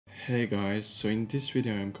Hey guys, so in this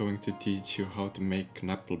video I'm going to teach you how to make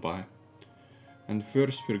an apple pie. And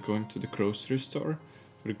first we're going to the grocery store.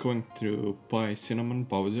 We're going to buy cinnamon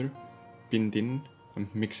powder, pinned in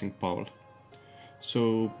and mixing bowl.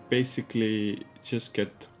 So basically just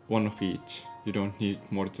get one of each, you don't need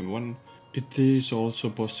more than one. It is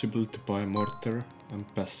also possible to buy mortar and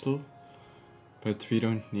pestle, but we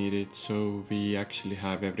don't need it, so we actually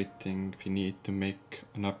have everything we need to make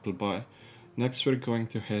an apple pie. Next we're going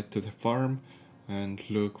to head to the farm and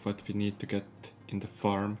look what we need to get in the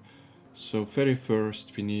farm. So very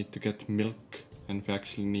first we need to get milk, and we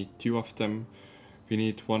actually need two of them. We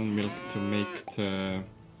need one milk to make the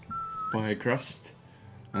pie crust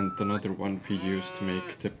and another one we use to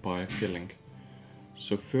make the pie filling.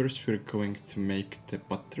 So first we're going to make the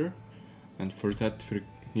butter, and for that we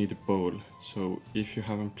need a bowl. So if you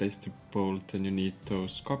haven't placed a bowl, then you need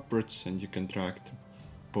those cupboards and you can drag the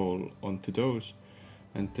bowl onto those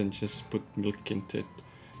and then just put milk into it.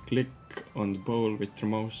 Click on the bowl with your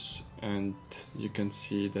mouse and you can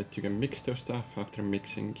see that you can mix those stuff. After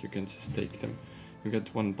mixing you can just take them. You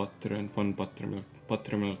get one butter and one buttermilk.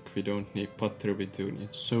 Buttermilk we don't need, butter we do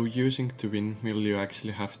need. So using the windmill you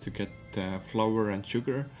actually have to get flour and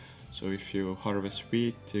sugar. So if you harvest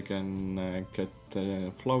wheat you can get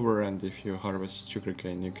flour, and if you harvest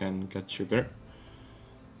sugarcane you can get sugar.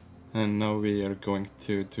 And now we are going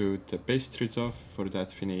to do the pastry dough. For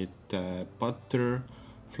that we need butter,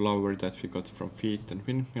 flour that we got from wheat and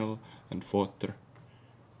windmill, and water.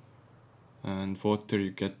 And water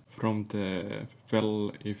you get from the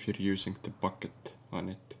well if you're using the bucket on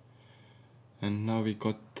it. And now we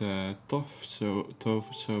got the dough,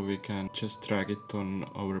 so we can just drag it on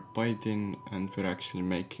our pie tin, and we're actually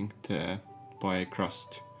making the pie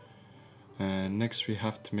crust. Next we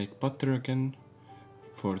have to make butter again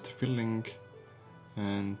for the filling,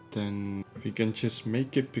 and then we can just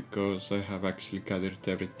make it because I have actually gathered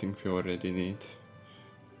everything we already need.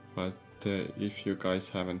 But if you guys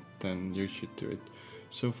haven't, then you should do it.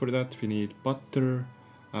 So for that we need butter,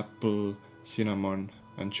 apple, cinnamon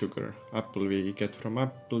and sugar. Apple we get from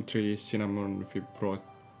apple tree, cinnamon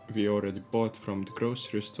we already bought from the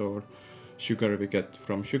grocery store, sugar we get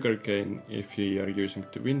from sugarcane if we are using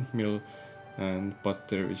the windmill, and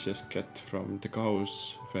butter we just get from the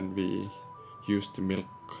cows when we use the milk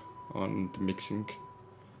on the mixing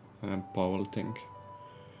bowl thing.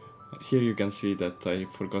 Here you can see that I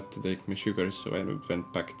forgot to take my sugar, so I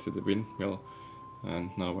went back to the windmill,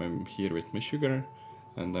 and now I'm here with my sugar,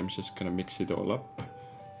 and I'm just gonna mix it all up,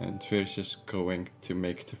 and we're just going to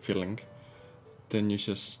make the filling. Then you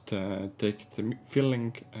just take the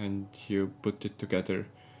filling and you put it together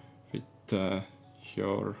with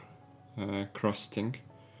your crusting,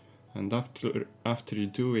 and after you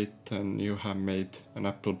do it, then you have made an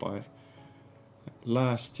apple pie.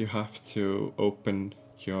 Last you have to open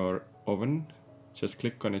your oven. Just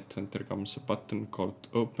click on it and there comes a button called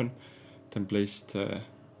open. Then place the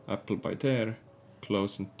apple pie there,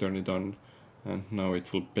 close and turn it on, and now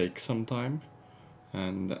it will bake some time.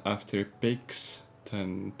 And after it bakes,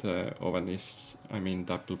 then the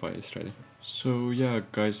apple pie is ready. So yeah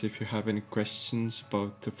guys, if you have any questions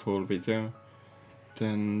about the full video,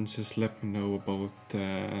 then just let me know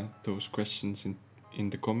about those questions in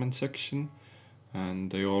the comment section,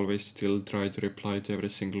 and I always still try to reply to every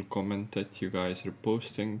single comment that you guys are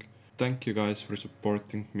posting. Thank you guys for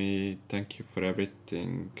supporting me, thank you for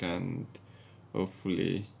everything, and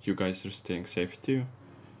hopefully you guys are staying safe too.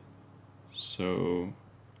 So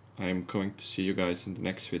I'm going to see you guys in the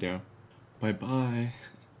next video. Bye bye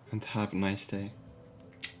and have a nice day.